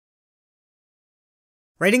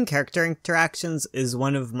Writing character interactions is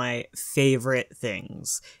one of my favorite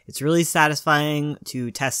things. It's really satisfying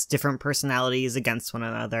to test different personalities against one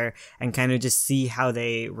another and kind of just see how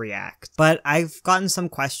they react. But I've gotten some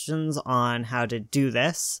questions on how to do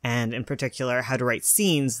this, and in particular, how to write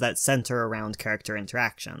scenes that center around character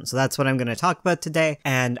interaction. So that's what I'm going to talk about today,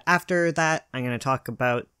 and after that, I'm going to talk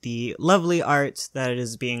about the lovely art that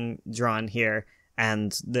is being drawn here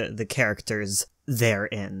and the characters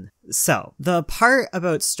therein. So, the part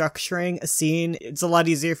about structuring a scene, it's a lot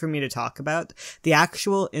easier for me to talk about. The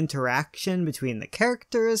actual interaction between the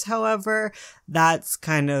characters, however, that's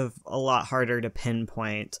kind of a lot harder to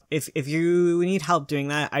pinpoint. If you need help doing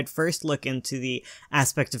that, I'd first look into the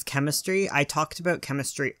aspect of chemistry. I talked about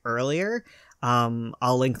chemistry earlier.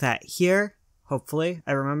 I'll link that here. Hopefully,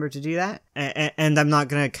 I remember to do that. And I'm not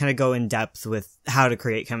going to kind of go in depth with how to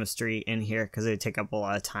create chemistry in here because it would take up a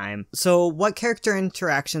lot of time. So what character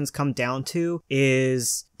interactions come down to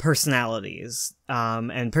is personalities,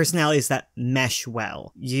 and personalities that mesh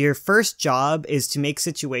well. Your first job is to make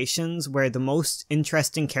situations where the most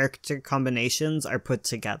interesting character combinations are put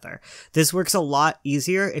together. This works a lot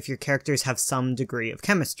easier if your characters have some degree of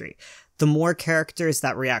chemistry. The more characters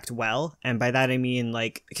that react well, and by that I mean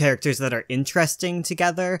like characters that are interesting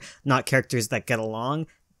together, not characters that get along.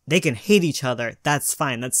 They can hate each other, that's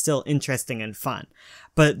fine, that's still interesting and fun.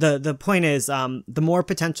 But the point is, the more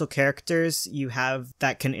potential characters you have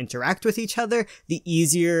that can interact with each other, the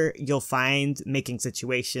easier you'll find making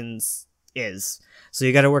situations is. So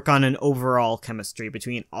you gotta work on an overall chemistry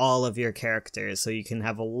between all of your characters so you can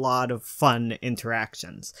have a lot of fun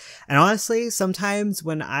interactions. And honestly, sometimes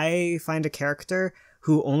when I find a character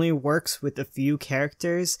who only works with a few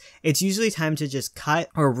characters, it's usually time to just cut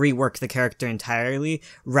or rework the character entirely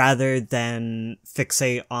rather than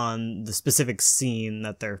fixate on the specific scene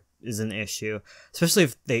that there is an issue, especially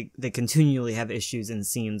if they continually have issues in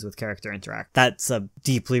scenes with character interact. That's a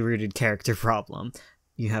deeply rooted character problem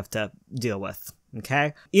you have to deal with.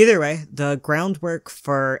 Okay? Either way, the groundwork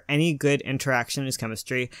for any good interaction is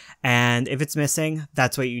chemistry, and if it's missing,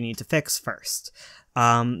 that's what you need to fix first.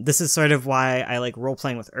 This is sort of why I like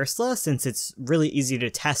role-playing with Ursula, since it's really easy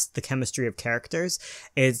to test the chemistry of characters.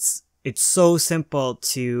 It's so simple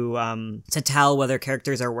to tell whether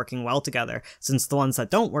characters are working well together, since the ones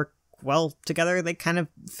that don't work well together, they kind of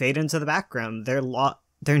fade into the background. They're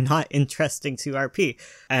not interesting to RP.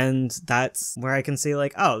 And that's where I can see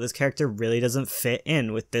like, oh, this character really doesn't fit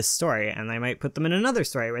in with this story, and I might put them in another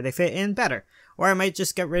story where they fit in better. Or I might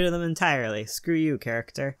just get rid of them entirely. Screw you,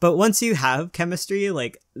 character. But once you have chemistry,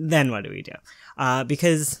 like, then what do we do?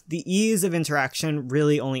 Because the ease of interaction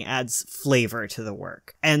really only adds flavor to the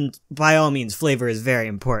work. And by all means, flavor is very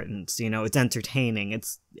important. You know, it's entertaining.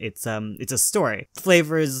 It's a story.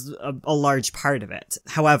 Flavor is a large part of it.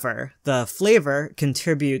 However, the flavor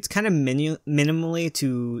contributes kind of minimally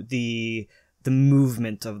to the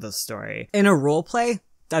movement of the story. In a roleplay,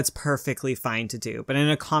 that's perfectly fine to do. But in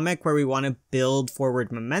a comic where we want to build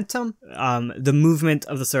forward momentum, the movement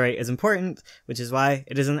of the story is important, which is why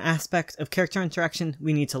it is an aspect of character interaction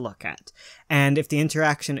we need to look at. And if the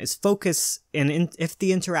interaction is if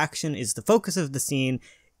the interaction is the focus of the scene,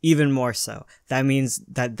 even more so. That means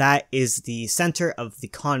that is the center of the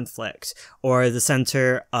conflict, or the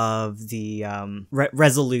center of the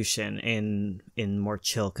resolution in more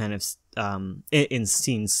chill kind of in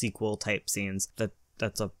scene sequel type scenes.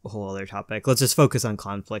 That's a whole other topic. Let's just focus on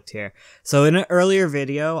conflict here. So in an earlier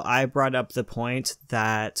video, I brought up the point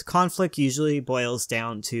that conflict usually boils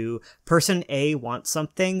down to person A wants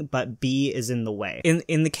something, but B is in the way.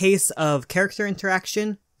 In the case of character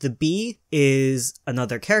interaction, the B is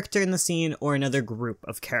another character in the scene or another group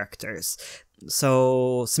of characters.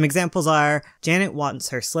 So some examples are, Janet wants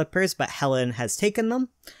her slippers, but Helen has taken them.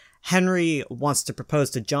 Henry wants to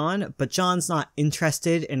propose to John, but John's not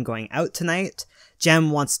interested in going out tonight.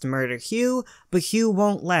 Jem wants to murder Hugh, but Hugh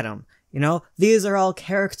won't let him. You know, these are all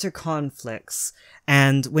character conflicts.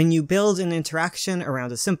 And when you build an interaction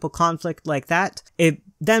around a simple conflict like that, it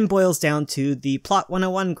then boils down to the Plot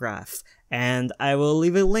 101 graph. And I will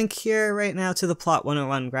leave a link here right now to the Plot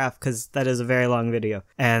 101 graph, because that is a very long video.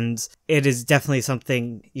 And it is definitely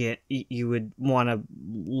something you would want to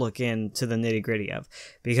look into the nitty-gritty of.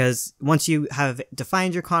 Because once you have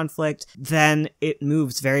defined your conflict, then it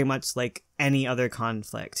moves very much like any other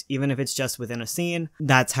conflict. Even if it's just within a scene,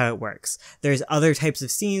 that's how it works. There's other types of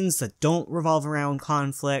scenes that don't revolve around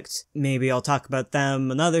conflict. Maybe I'll talk about them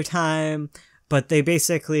another time. but they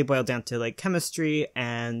basically boil down to like chemistry,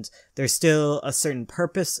 and there's still a certain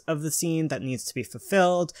purpose of the scene that needs to be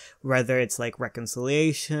fulfilled, whether it's like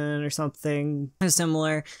reconciliation or something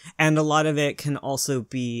similar. And a lot of it can also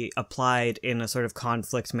be applied in a sort of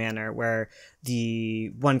conflict manner where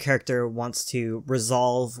the one character wants to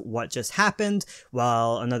resolve what just happened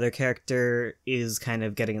while another character is kind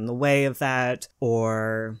of getting in the way of that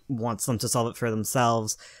or wants them to solve it for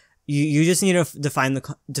themselves. You just need to define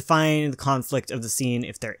the conflict of the scene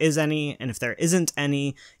if there is any, and if there isn't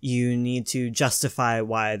any, you need to justify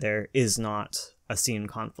why there is not a scene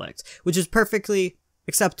conflict, which is perfectly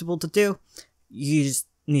acceptable to do. You just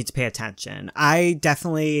need to pay attention. I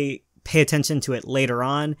definitely pay attention to it later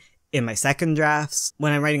on in my second drafts.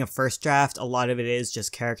 When I'm writing a first draft, a lot of it is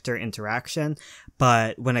just character interaction,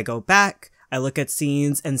 but when I go back, I look at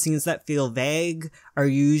scenes, and scenes that feel vague are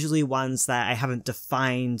usually ones that I haven't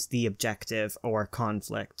defined the objective or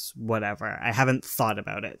conflict, whatever. I haven't thought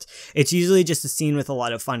about it. It's usually just a scene with a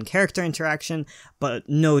lot of fun character interaction, but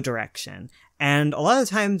no direction. And a lot of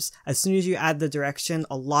times, as soon as you add the direction,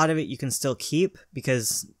 a lot of it you can still keep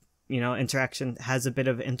because, you know, interaction has a bit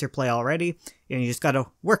of interplay already, and you just gotta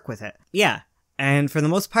work with it. Yeah, and for the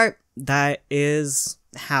most part, that is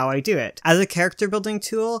how I do it. As a character building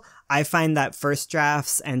tool, I find that first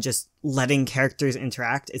drafts and just letting characters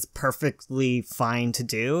interact is perfectly fine to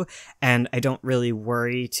do, and I don't really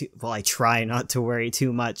worry I try not to worry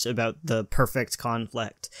too much about the perfect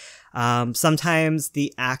conflict. Sometimes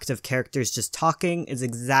the act of characters just talking is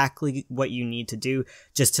exactly what you need to do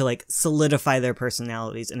just to like solidify their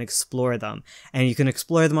personalities and explore them. And you can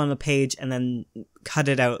explore them on the page and then cut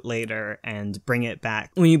it out later and bring it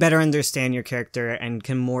back when you better understand your character and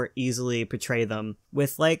can more easily portray them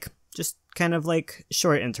with like just kind of like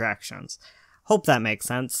short interactions. Hope that makes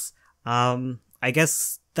sense. I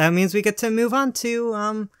guess that means we get to move on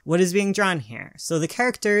to what is being drawn here. So the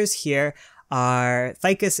characters here are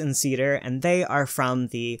Ficus and Cedar, and they are from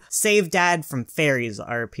the Save Dad from Fairies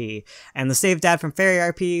RP. And the Save Dad from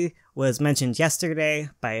Fairy RP was mentioned yesterday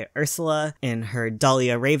by Ursula in her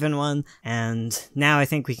Dahlia Raven one, and now I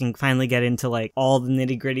think we can finally get into like all the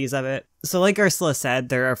nitty-gritties of it. So like Ursula said,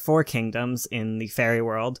 there are 4 kingdoms in the fairy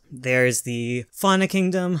world. There's the Fauna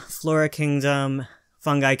Kingdom, Flora Kingdom,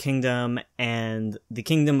 Fungi Kingdom, and the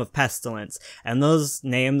Kingdom of Pestilence. And those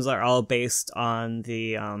names are all based on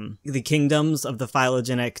the kingdoms of the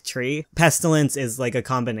phylogenetic tree. Pestilence is like a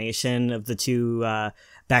combination of the 2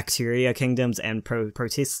 bacteria kingdoms and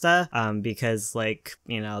protista, because like,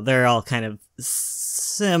 you know, they're all kind of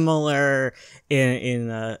similar in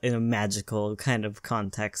a magical kind of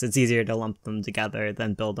context. It's easier to lump them together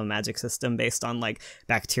than build a magic system based on like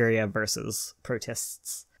bacteria versus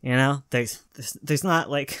protists. You know, there's not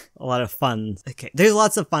like a lot of fun. Okay, there's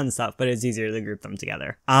lots of fun stuff, but it's easier to group them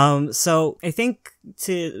together. So I think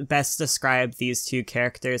to best describe these 2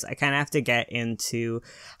 characters, I kind of have to get into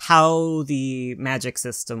how the magic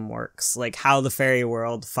system works, like how the fairy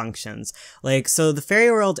world functions. Like, so the fairy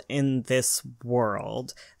world in this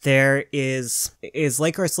world, there is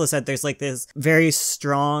like Ursula said, there's like this very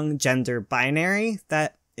strong gender binary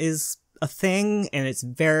that is a thing, and it's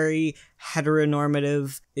very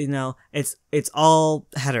heteronormative. You know, it's all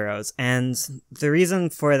heteros, and the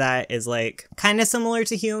reason for that is like kind of similar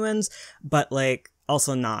to humans, but like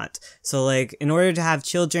also not. So like in order to have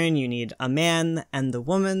children, you need a man and the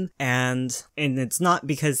woman, and it's not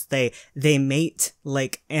because they mate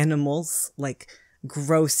like animals, like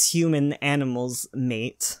gross human animals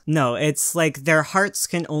mate. No, it's like their hearts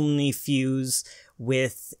can only fuse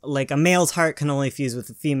with, like, a male's heart can only fuse with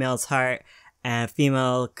a female's heart, and a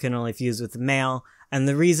female can only fuse with a male. And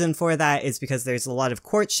the reason for that is because there's a lot of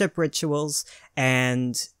courtship rituals,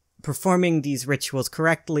 and performing these rituals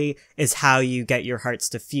correctly is how you get your hearts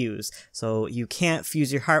to fuse. So you can't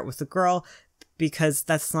fuse your heart with a girl because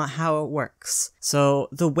that's not how it works. So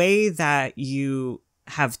the way that you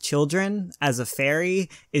have children as a fairy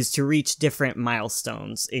is to reach different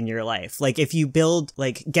milestones in your life. Like if you build,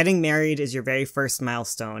 like getting married is your very first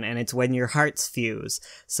milestone, and it's when your hearts fuse.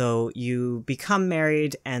 So you become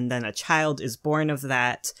married, and then a child is born of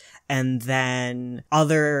that, and then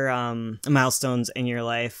other milestones in your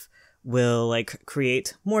life will like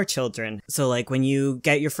create more children. So like when you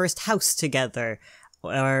get your first house together,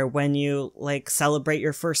 or when you like celebrate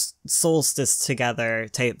your first solstice together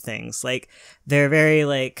type things. Like they're very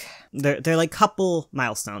like they're like couple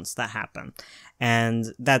milestones that happen, and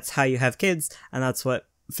that's how you have kids, and that's what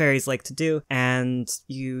fairies like to do. And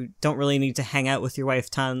you don't really need to hang out with your wife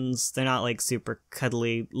tons. They're not like super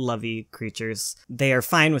cuddly lovey creatures. They are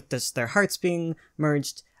fine with just their hearts being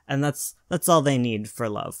merged, And that's all they need for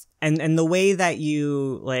love. And the way that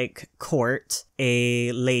you, like, court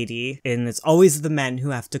a lady, and it's always the men who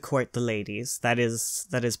have to court the ladies. That is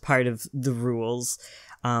part of the rules.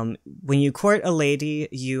 When you court a lady,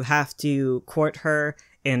 you have to court her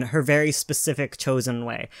in her very specific chosen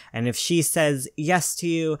way. And if she says yes to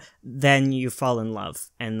you, then you fall in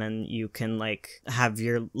love, and then you can, like, have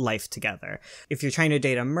your life together. If you're trying to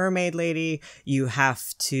date a mermaid lady, you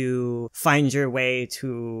have to find your way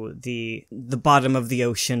to the bottom of the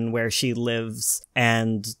ocean where she lives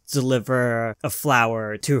and deliver a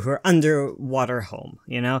flower to her underwater home,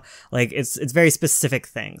 you know? Like, it's very specific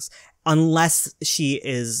things. Unless she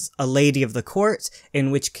is a lady of the court, in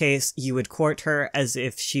which case you would court her as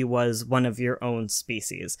if she was one of your own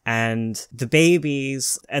species. And the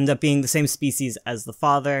babies end up being the same species as the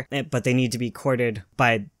father, but they need to be courted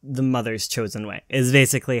by the mother's chosen way, is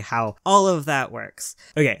basically how all of that works.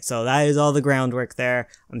 Okay, so that is all the groundwork there.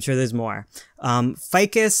 I'm sure there's more.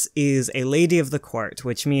 Ficus is a lady of the court,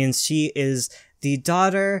 which means she is the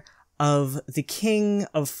daughter of the king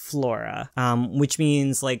of Flora, which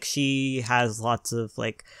means, like, she has lots of,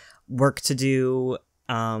 like, work to do,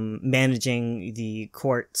 managing the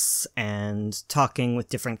courts and talking with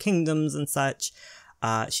different kingdoms and such.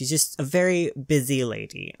 She's just a very busy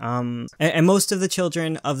lady. And most of the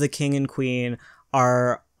children of the king and queen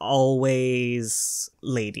are always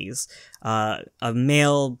ladies. A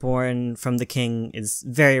male born from the king is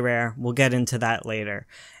very rare. We'll get into that later.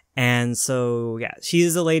 And so, yeah, she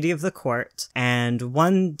is a lady of the court, and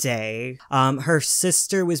one day, her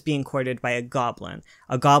sister was being courted by a goblin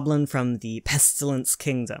from the Pestilence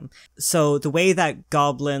Kingdom. So the way that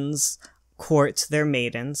goblins court their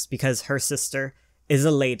maidens, because her sister is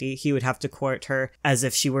a lady, he would have to court her as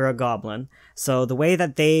if she were a goblin. So the way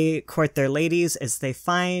that they court their ladies is they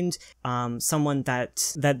find someone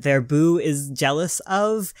that their boo is jealous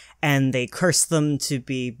of, and they curse them to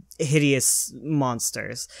be hideous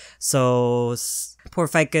monsters. So poor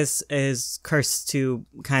Ficus is cursed to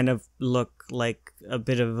kind of look like a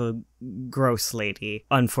bit of a gross lady,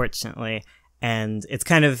 unfortunately. And it's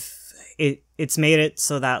kind of, it's made it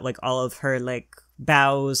so that, like, all of her, like,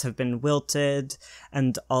 boughs have been wilted,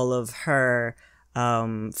 and all of her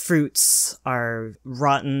fruits are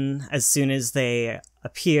rotten as soon as they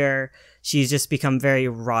appear. She's just become very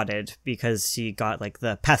rotted because she got, like,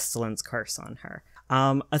 the pestilence curse on her.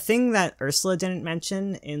 A thing that Ursula didn't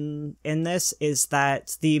mention in this is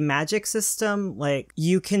that the magic system, like,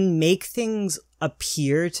 you can make things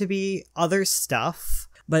appear to be other stuff,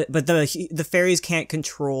 but the fairies can't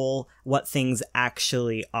control what things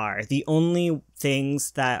actually are. The only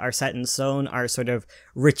things that are set in stone are sort of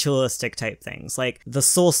ritualistic type things. Like, the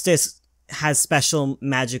solstice has special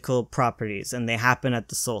magical properties, and they happen at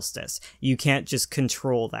the solstice. You can't just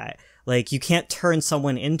control that. Like, you can't turn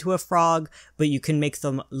someone into a frog, but you can make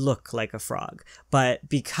them look like a frog. But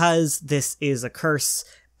because this is a curse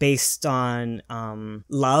based on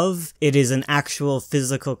love, it is an actual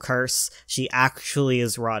physical curse. She actually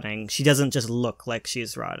is rotting. She doesn't just look like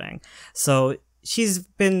she's rotting. So she's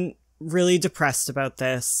been really depressed about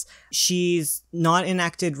this. She's not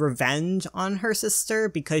enacted revenge on her sister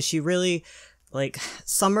because she really, like,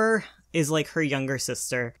 Summer is, like, her younger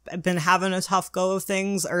sister. Been having a tough go of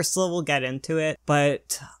things. Ursula will get into it,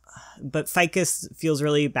 but Ficus feels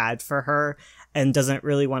really bad for her and doesn't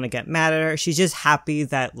really want to get mad at her. She's just happy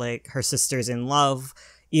that, like, her sister's in love,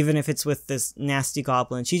 even if it's with this nasty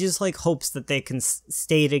goblin. She just, like, hopes that they can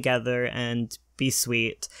stay together and be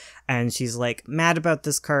sweet. And she's, like, mad about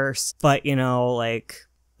this curse, but, you know, like,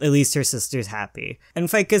 at least her sister's happy. And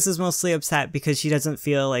Ficus is mostly upset because she doesn't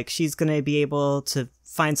feel like she's gonna be able to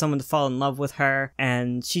find someone to fall in love with her,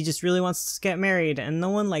 and she just really wants to get married, and no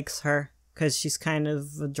one likes her because she's kind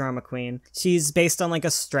of a drama queen. She's based on, like,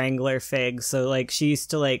 a strangler fig, so, like, she used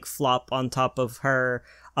to, like, flop on top of her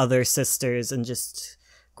other sisters and just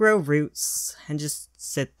grow roots and just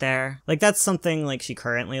sit there. Like, that's something, like, she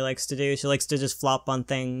currently likes to do. She likes to just flop on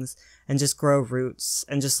things and just grow roots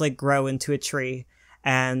and just, like, grow into a tree.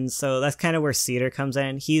 And so that's kind of where Cedar comes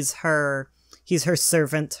in. He's her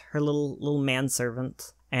servant, her little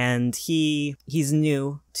manservant. And he's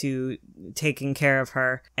new to taking care of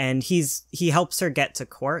her, and he helps her get to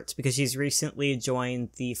court because she's recently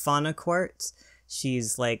joined the Fauna Court.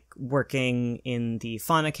 She's, like, working in the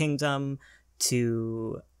Fauna Kingdom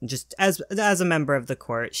to just as a member of the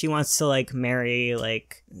court. She wants to, like, marry,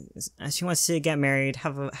 like, she wants to get married,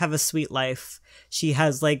 have a sweet life. She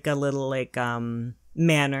has, like, a little, like,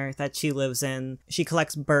 manor that she lives in. She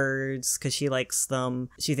collects birds because she likes them.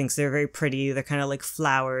 She thinks they're very pretty. They're kind of like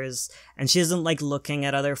flowers. And she doesn't like looking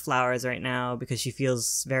at other flowers right now because she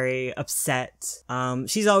feels very upset.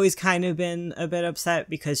 She's always kind of been a bit upset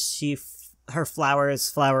because her flowers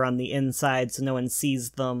flower on the inside so no one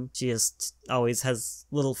sees them. She just always has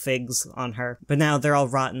little figs on her. But now they're all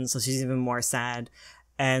rotten, so she's even more sad.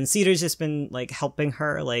 And Cedar's just been, like, helping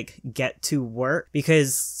her, like, get to work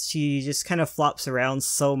because she just kind of flops around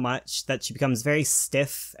so much that she becomes very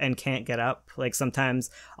stiff and can't get up. Like,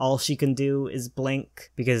 sometimes all she can do is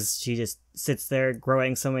blink because she just sits there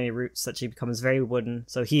growing so many roots that she becomes very wooden.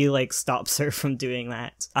 So he, like, stops her from doing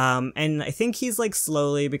that. And I think he's, like,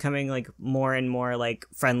 slowly becoming, like, more and more, like,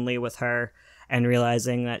 friendly with her and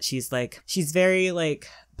realizing that she's very, like,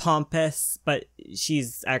 pompous, but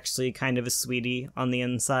she's actually kind of a sweetie on the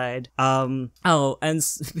inside.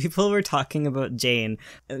 People were talking about Jane.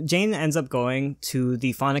 Jane ends up going to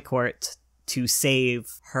the fauna court to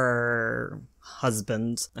save her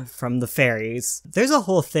husband from the fairies. There's a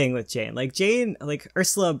whole thing with Jane. Like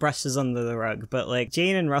Ursula brushes under the rug, but like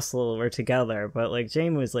Jane and Russell were together, but like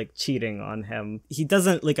Jane was like cheating on him. He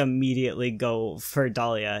doesn't like immediately go for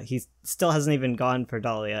Dahlia. He still hasn't even gone for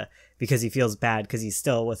Dahlia because he feels bad because he's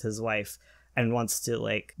still with his wife and wants to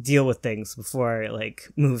like deal with things before like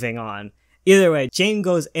moving on. Either way, Jane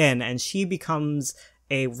goes in and she becomes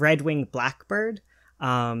a red-winged blackbird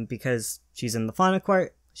because she's in the fauna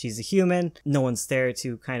court. She's a human. No one's there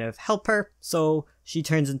to kind of help her. So she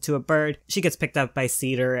turns into a bird. She gets picked up by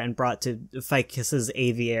Cedar and brought to Ficus's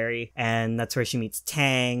aviary. And that's where she meets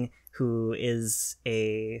Tang, who is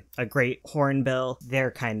a great hornbill. They're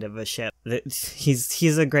kind of a ship.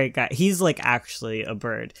 He's a great guy. He's like actually a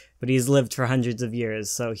bird, but he's lived for hundreds of years.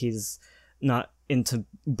 So he's not into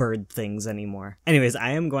bird things anymore. Anyways, I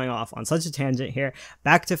am going off on such a tangent here.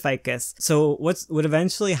 Back to Ficus. So what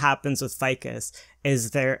eventually happens with Ficus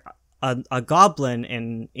is a goblin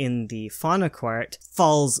in the fauna court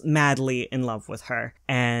falls madly in love with her,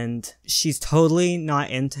 and she's totally not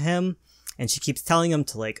into him, and she keeps telling him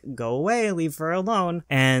to like go away, leave her alone.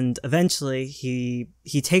 And eventually he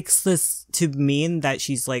takes this to mean that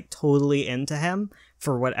she's like totally into him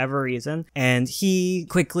for whatever reason, and he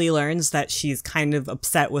quickly learns that she's kind of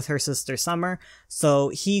upset with her sister Summer, so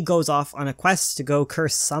he goes off on a quest to go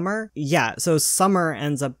curse Summer. Yeah, so Summer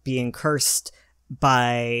ends up being cursed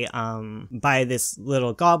by this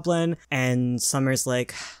little goblin, and Summer's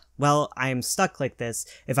like, well, I'm stuck like this.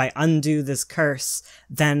 If I undo this curse,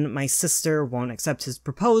 then my sister won't accept his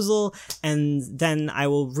proposal, and then I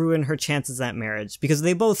will ruin her chances at marriage. Because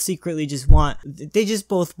they both secretly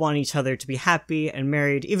both want each other to be happy and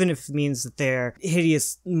married, even if it means that they're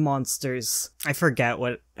hideous monsters. I forget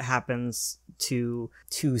what happens to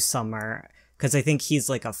Summer, because I think he's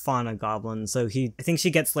like a fauna goblin, so I think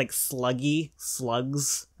she gets like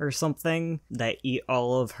slugs or something that eat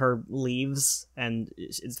all of her leaves, and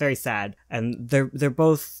it's very sad. And they're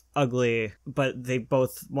both ugly, but they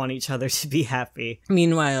both want each other to be happy.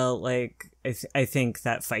 Meanwhile, like I think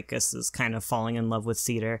that Ficus is kind of falling in love with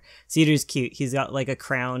Cedar. Cedar's cute. He's got like a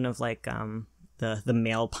crown of like the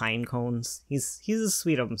male pine cones. He's a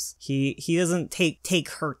sweetums. He doesn't take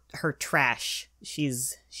her trash. He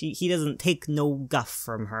doesn't take no guff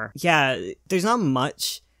from her. Yeah, there's not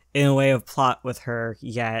much in a way of plot with her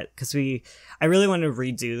yet, because I really want to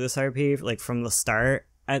redo this RP like from the start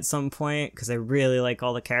at some point, because I really like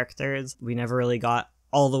all the characters. We never really got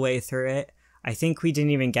all the way through it. I think we didn't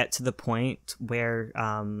even get to the point where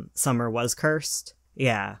Summer was cursed.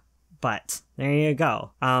 Yeah. But there you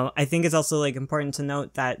go. I think it's also like important to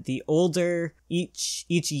note that the older each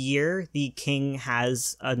year the king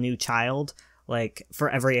has a new child. Like for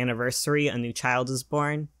every anniversary, a new child is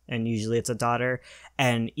born, and usually it's a daughter.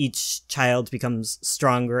 And each child becomes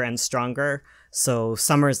stronger and stronger. So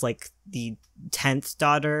Summer's like the 10th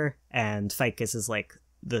daughter, and Ficus is like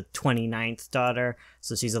the 29th daughter,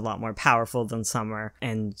 so she's a lot more powerful than Summer,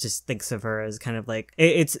 and just thinks of her as kind of like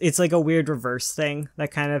it's like a weird reverse thing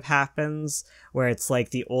that kind of happens, where it's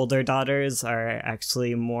like the older daughters are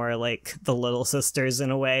actually more like the little sisters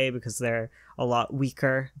in a way, because they're a lot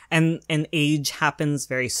weaker. And age happens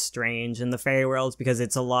very strange in the fairy world, because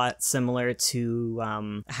it's a lot similar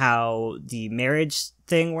to how the marriage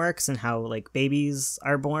thing works and how like babies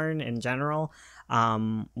are born in general.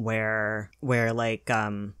 Where like,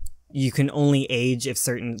 you can only age if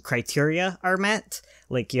certain criteria are met.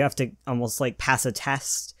 Like you have to almost like pass a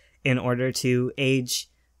test in order to age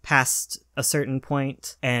past a certain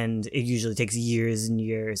point, and it usually takes years and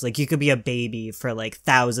years. Like you could be a baby for like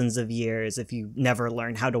thousands of years if you never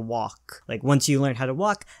learn how to walk. Like once you learn how to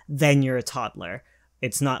walk, then you're a toddler.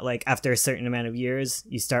 it's not like after a certain amount of years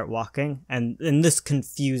you start walking, and this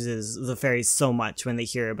confuses the fairies so much when they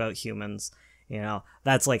hear about humans. You know,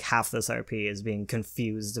 that's like half this RP is being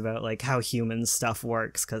confused about like how human stuff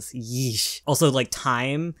works, because yeesh. Also, like,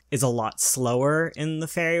 time is a lot slower in the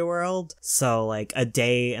fairy world, so like a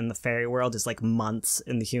day in the fairy world is like months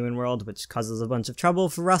in the human world, which causes a bunch of trouble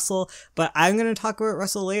for Russell. But I'm gonna talk about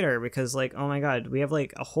Russell later, because like, oh my god, we have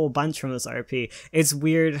like a whole bunch from this RP. It's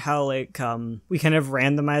weird how like we kind of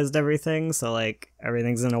randomized everything, so like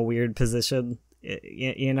everything's in a weird position.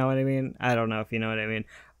 You know what I mean? I don't know if you know what I mean.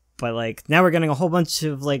 But like, now we're getting a whole bunch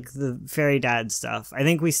of like the fairy dad stuff. I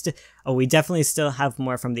think we definitely still have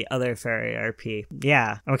more from the other fairy RP.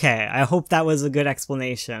 Yeah, okay, I hope that was a good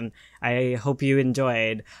explanation. I hope you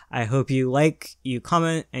enjoyed. I hope you like, you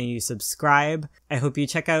comment, and you subscribe. I hope you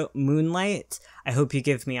check out Moonlight. I hope you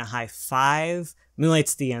give me a high five.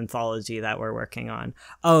 Moonlight's the anthology that we're working on.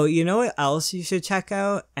 Oh, you know what else you should check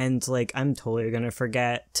out? And like, I'm totally gonna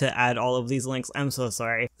forget to add all of these links. I'm so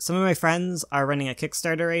sorry. Some of my friends are running a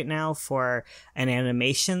Kickstarter right now for an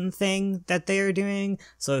animation thing that they are doing.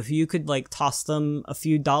 So if you could like toss them a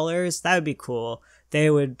few dollars, that would be cool.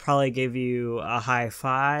 They would probably give you a high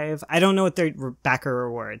five. I don't know what their backer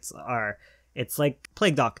rewards are. It's like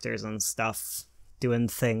plague doctors and stuff doing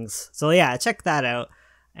things. So yeah, check that out.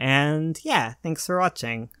 And yeah, thanks for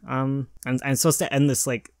watching. I'm supposed to end this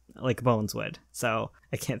like Bones would, so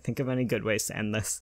I can't think of any good ways to end this.